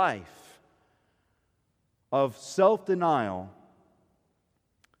a life of self-denial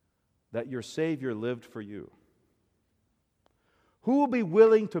that your Savior lived for you? Who will be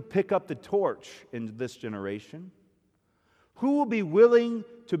willing to pick up the torch in this generation? Who will be willing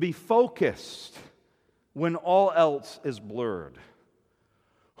to be focused when all else is blurred?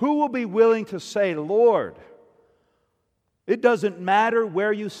 Who will be willing to say, Lord, it doesn't matter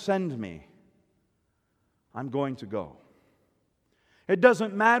where you send me, I'm going to go. It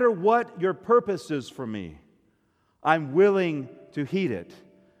doesn't matter what your purpose is for me, I'm willing to heed it,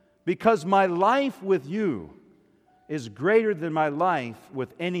 because my life with you is greater than my life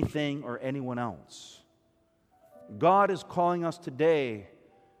with anything or anyone else. God is calling us today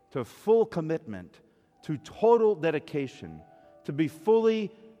to full commitment, to total dedication, to be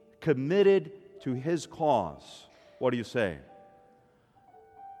fully committed to His cause. What do you say?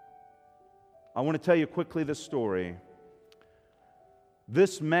 I want to tell you quickly this story.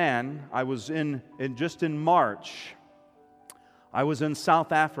 This man, I was just in March, I was in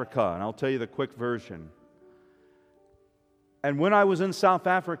South Africa, and I'll tell you the quick version. And when I was in South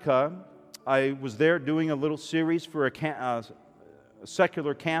Africa, I was there doing a little series for a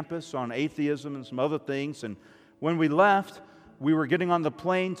secular campus on atheism and some other things. And when we left, we were getting on the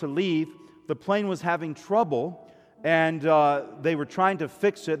plane to leave. The plane was having trouble, and they were trying to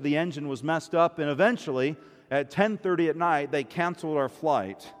fix it. The engine was messed up, and eventually, at 10:30 at night, they canceled our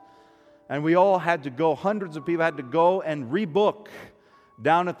flight. And we all had to go, hundreds of people had to go and rebook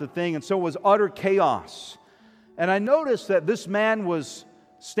down at the thing, and so it was utter chaos. And I noticed that this man was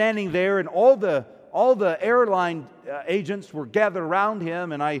standing there, and all the airline agents were gathered around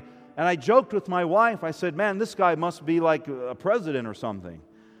him, and I joked with my wife. I said, man, this guy must be like a president or something.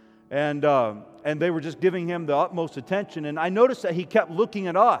 And they were just giving him the utmost attention. And I noticed that he kept looking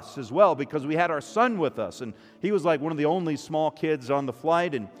at us as well, because we had our son with us, and he was like one of the only small kids on the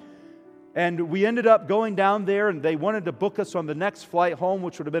flight. And we ended up going down there, and they wanted to book us on the next flight home,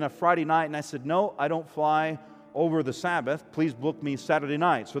 which would have been a Friday night. And I said, no, I don't fly over the Sabbath. Please book me Saturday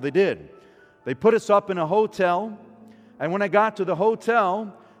night. So they did. They put us up in a hotel, and when I got to the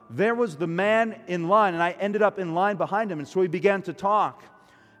hotel, there was the man in line, and I ended up in line behind him, and so we began to talk.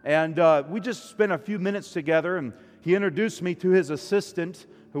 And we just spent a few minutes together, and he introduced me to his assistant,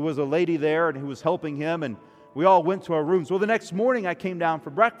 who was a lady there and who was helping him, and we all went to our rooms. Well, the next morning I came down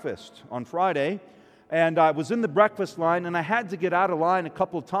for breakfast on Friday, and I was in the breakfast line, and I had to get out of line a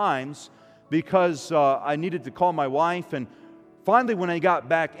couple of times because I needed to call my wife. And finally, when I got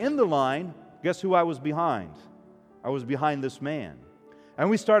back in the line, guess who I was behind? I was behind this man. And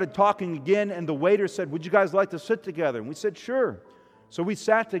we started talking again, and the waiter said, would you guys like to sit together? And we said, sure. So we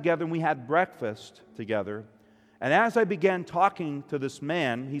sat together, and we had breakfast together. And as I began talking to this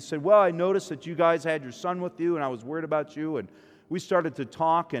man, he said, well, I noticed that you guys had your son with you, and I was worried about you. And we started to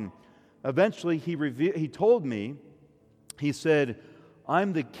talk, and eventually he told me, he said,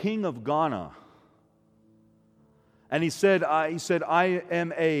 I'm the king of Ghana. And he said, I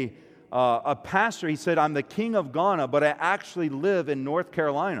am a pastor. He said, I'm the king of Ghana, but I actually live in North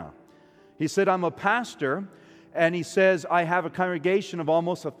Carolina. He said, I'm a pastor. And he says, I have a congregation of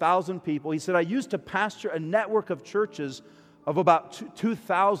almost 1,000 people. He said, I used to pastor a network of churches of about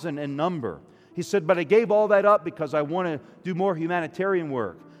 2,000 in number. He said, but I gave all that up because I want to do more humanitarian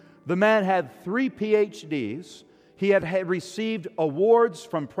work. The man had 3 PhDs. He had received awards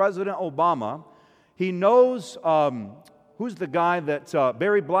from President Obama. He knows who's the guy that,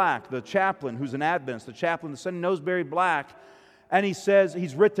 Barry Black, the chaplain, who's an Adventist, the chaplain, the son knows Barry Black, and he says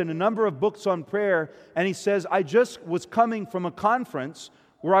he's written a number of books on prayer, and he says, I just was coming from a conference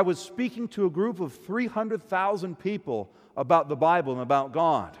where I was speaking to a group of 300,000 people about the Bible and about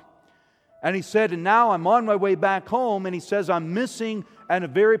God. And he said, and now I'm on my way back home, and he says, I'm missing at a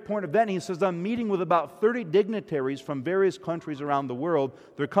very important event. He says, I'm meeting with about 30 dignitaries from various countries around the world.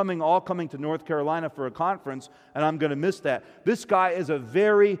 They're all coming to North Carolina for a conference, and I'm going to miss that. This guy is a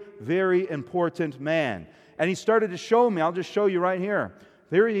very, very important man. And he started to show me, I'll just show you right here.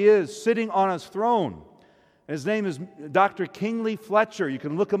 There he is, sitting on his throne. His name is Dr. Kingsley Fletcher. You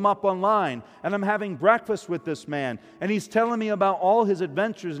can look him up online. And I'm having breakfast with this man. And he's telling me about all his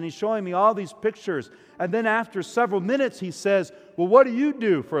adventures. And he's showing me all these pictures. And then after several minutes, he says, well, what do you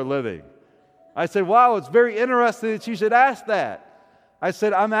do for a living? I said, wow, it's very interesting that you should ask that. I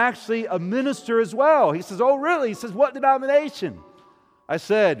said, I'm actually a minister as well. He says, oh, really? He says, what denomination? I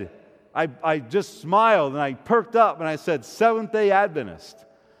said, I just smiled and I perked up and I said, Seventh-day Adventist.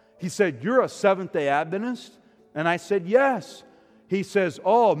 He said, you're a Seventh-day Adventist? And I said, yes. He says,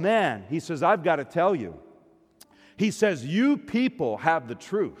 oh man, he says, I've got to tell you. He says, you people have the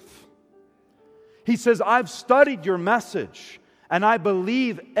truth. He says, I've studied your message and I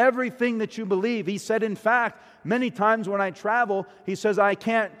believe everything that you believe. He said, in fact, many times when I travel, he says, I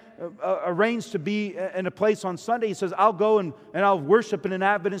can't arrange to be in a place on Sunday. He says, I'll go and I'll worship in an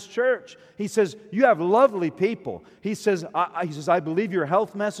Adventist church. He says, you have lovely people. He says, I believe your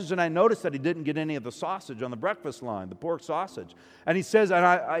health message, and I noticed that he didn't get any of the sausage on the breakfast line, the pork sausage. And he says,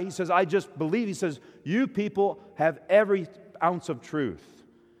 I just believe, he says, you people have every ounce of truth.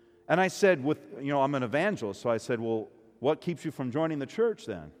 And I said, I'm an evangelist, so I said, well, what keeps you from joining the church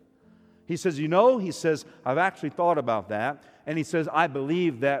then? He says, he says, I've actually thought about that. And he says, I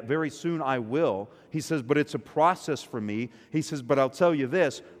believe that very soon I will. He says, but it's a process for me. He says, but I'll tell you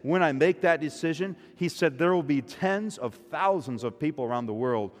this, when I make that decision, he said, there will be tens of thousands of people around the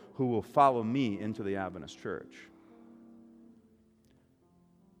world who will follow me into the Adventist church.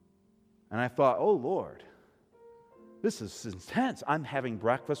 And I thought, oh Lord, this is intense. I'm having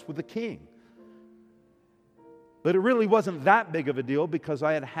breakfast with the King. But it really wasn't that big of a deal because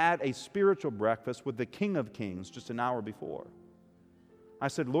I had had a spiritual breakfast with the King of Kings just an hour before. I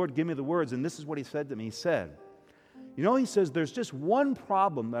said, Lord, give me the words. And this is what he said to me. He said, he says, there's just one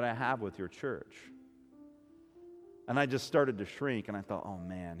problem that I have with your church. And I just started to shrink, and I thought, oh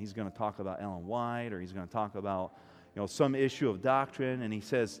man, he's going to talk about Ellen White, or he's going to talk about, some issue of doctrine. And he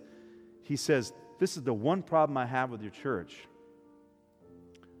says, this is the one problem I have with your church.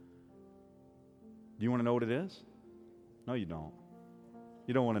 Do you want to know what it is? No, you don't.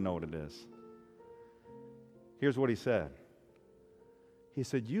 You don't want to know what it is. Here's what he said. He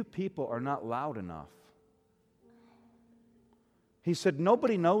said, you people are not loud enough. He said,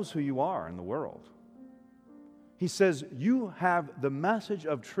 nobody knows who you are in the world. He says, you have the message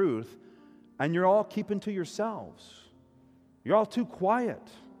of truth, and you're all keeping to yourselves. You're all too quiet.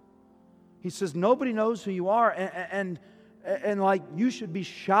 He says, nobody knows who you are, and like you should be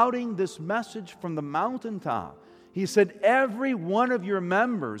shouting this message from the mountaintop. He said, every one of your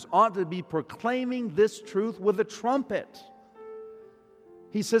members ought to be proclaiming this truth with a trumpet.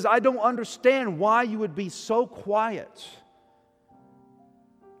 He says, I don't understand why you would be so quiet.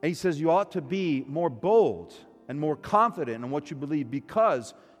 And he says, you ought to be more bold and more confident in what you believe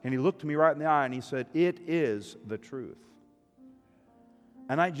because, and he looked me right in the eye and he said, it is the truth.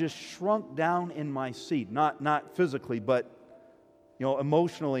 And I just shrunk down in my seat, not physically, but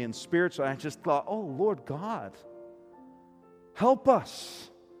emotionally and spiritually. I just thought, oh, Lord God, help us.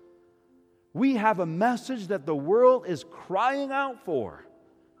 We have a message that the world is crying out for.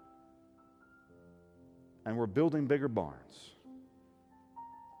 And we're building bigger barns.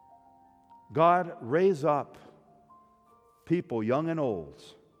 God, raise up people, young and old,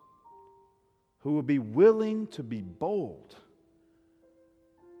 who will be willing to be bold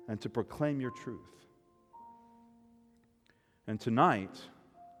and to proclaim your truth. And tonight,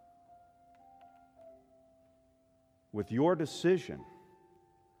 with your decision,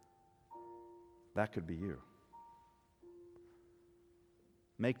 that could be you.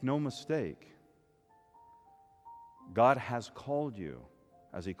 Make no mistake, God has called you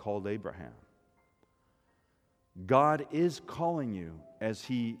as He called Abraham. God is calling you as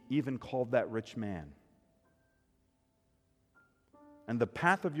He even called that rich man. And the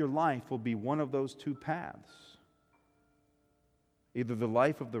path of your life will be one of those two paths. Either the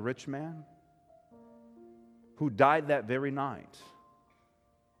life of the rich man, who died that very night.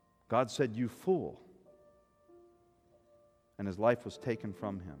 God said, you fool. And his life was taken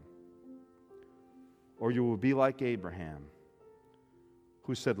from him. or you will be like Abraham,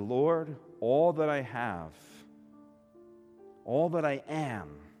 who said, Lord, all that I have, all that I am,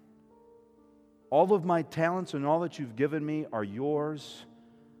 all of my talents and all that you've given me are yours.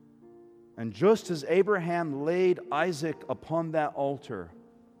 And just as Abraham laid Isaac upon that altar,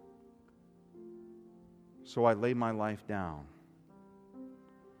 so I lay my life down.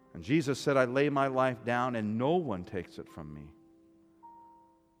 And Jesus said, I lay my life down and no one takes it from me,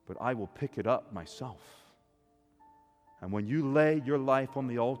 but I will pick it up myself. And when you lay your life on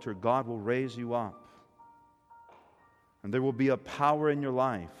the altar, God will raise you up. And there will be a power in your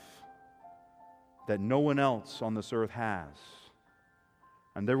life that no one else on this earth has.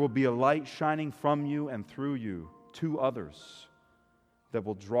 And there will be a light shining from you and through you to others that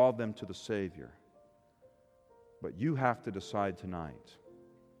will draw them to the Savior. But you have to decide tonight.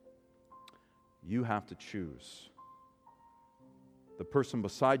 You have to choose. The person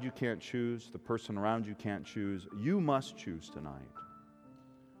beside you can't choose. The person around you can't choose. You must choose tonight.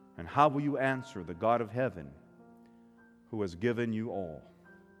 And how will you answer the God of heaven who has given you all?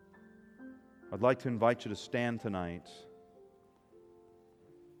 I'd like to invite you to stand tonight.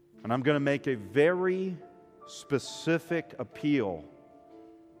 And I'm going to make a very specific appeal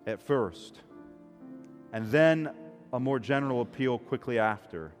at first, and then a more general appeal quickly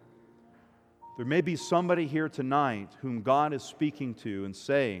after. There may be somebody here tonight whom God is speaking to and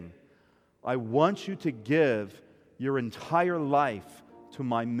saying, I want you to give your entire life to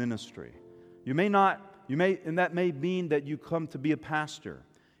my ministry. And that may mean that you come to be a pastor.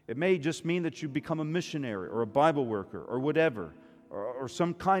 It may just mean that you become a missionary or a Bible worker or whatever, or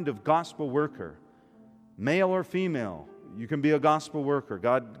some kind of gospel worker, male or female. You can be a gospel worker.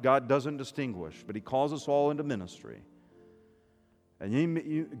 God doesn't distinguish, but He calls us all into ministry.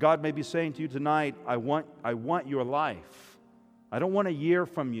 And God may be saying to you tonight, I want your life. I don't want a year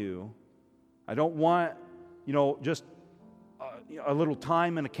from you. I don't want, just a little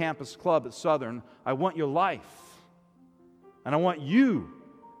time in a campus club at Southern. I want your life. And I want you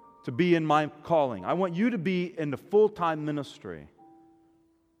to be in my calling. I want you to be in the full-time ministry.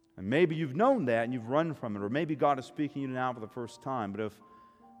 And maybe you've known that and you've run from it, or maybe God is speaking to you now for the first time. But if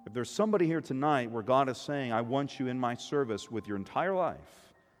there's somebody here tonight where God is saying, I want you in my service with your entire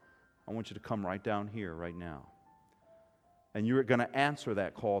life, I want you to come right down here, right now. And you're going to answer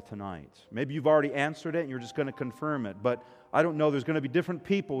that call tonight. Maybe you've already answered it and you're just going to confirm it. But I don't know, there's going to be different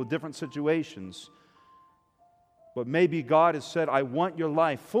people with different situations. But maybe God has said, I want your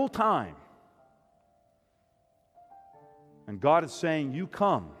life full time. And God is saying, you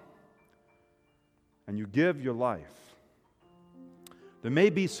come and you give your life. There may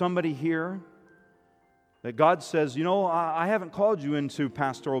be somebody here that God says, I haven't called you into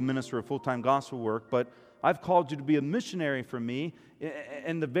pastoral ministry or full-time gospel work, but I've called you to be a missionary for me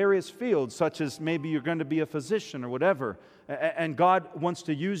in the various fields, such as maybe you're going to be a physician or whatever. And God wants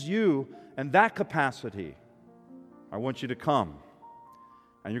to use you in that capacity. I want you to come.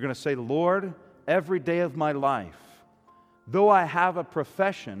 And you're going to say, Lord, every day of my life, though I have a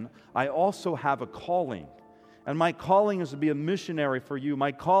profession, I also have a calling. And my calling is to be a missionary for you.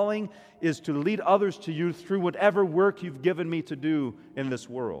 My calling is to lead others to you through whatever work you've given me to do in this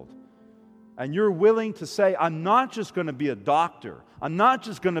world. And you're willing to say, I'm not just going to be a doctor. I'm not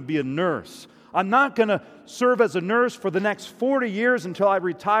just going to be a nurse. I'm not going to serve as a nurse for the next 40 years until I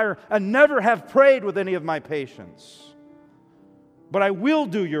retire and never have prayed with any of my patients. But I will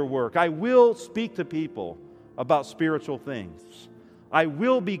do your work. I will speak to people about spiritual things. I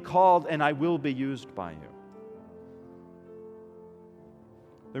will be called and I will be used by you.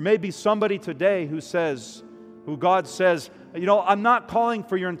 There may be somebody today who God says, I'm not calling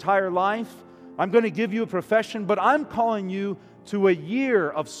for your entire life. I'm going to give you a profession, but I'm calling you to a year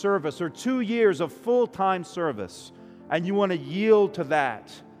of service or 2 years of full-time service. And you want to yield to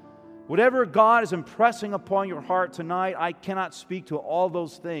that. Whatever God is impressing upon your heart tonight, I cannot speak to all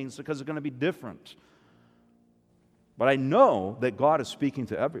those things because they're going to be different. But I know that God is speaking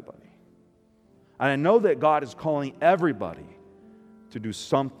to everybody. And I know that God is calling everybody to do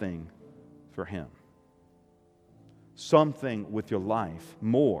something for Him. Something with your life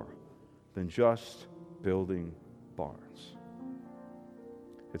more than just building barns.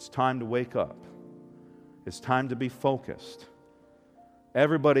 It's time to wake up. It's time to be focused.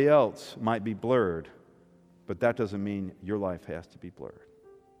 Everybody else might be blurred, but that doesn't mean your life has to be blurred.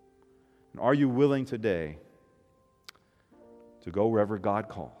 And are you willing today to go wherever God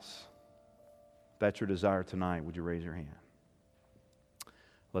calls? If that's your desire tonight, would you raise your hand?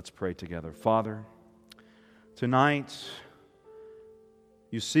 Let's pray together. Father, tonight,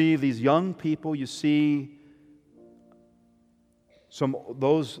 you see these young people, you see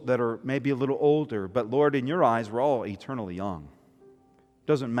those that are maybe a little older, but Lord, in your eyes, we're all eternally young.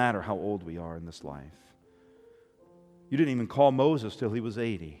 Doesn't matter how old we are in this life. You didn't even call Moses till he was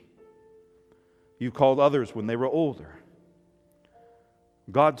 80. You called others when they were older.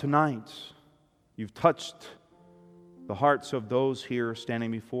 God, tonight, you've touched the hearts of those here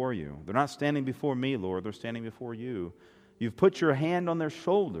standing before you. They're not standing before me, Lord. They're standing before you. You've put your hand on their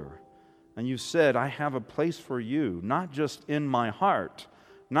shoulder, and you've said, I have a place for you, not just in my heart,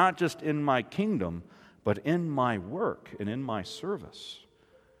 not just in my kingdom, but in my work and in my service.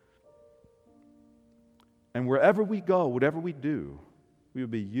 And wherever we go, whatever we do, we will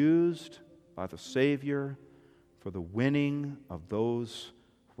be used by the Savior for the winning of those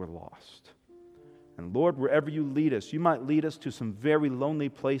who are lost. And Lord, wherever you lead us, you might lead us to some very lonely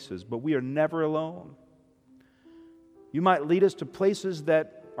places, but we are never alone. You might lead us to places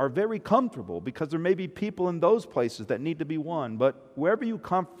that are very comfortable, because there may be people in those places that need to be won. But wherever you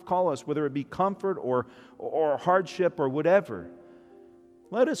call us, whether it be comfort or hardship or whatever,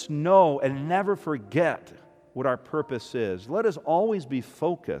 let us know and never forget what our purpose is. Let us always be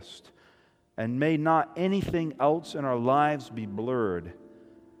focused, and may not anything else in our lives be blurred.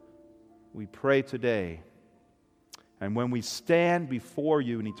 We pray today, and when we stand before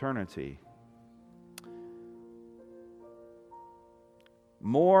you in eternity,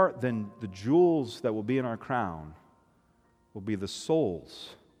 more than the jewels that will be in our crown will be the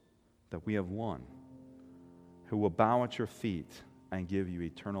souls that we have won, who will bow at your feet and give you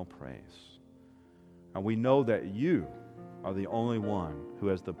eternal praise. And we know that you are the only one who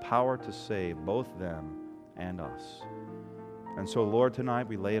has the power to save both them and us. And so, Lord, tonight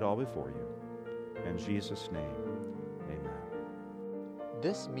we lay it all before you. In Jesus' name, amen.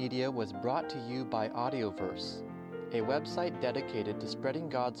 This media was brought to you by Audioverse, a website dedicated to spreading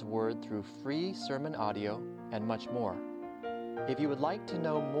God's Word through free sermon audio and much more. If you would like to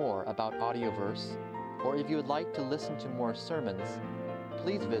know more about Audioverse, or if you would like to listen to more sermons,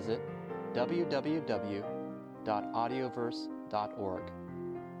 please visit www.audioverse.org.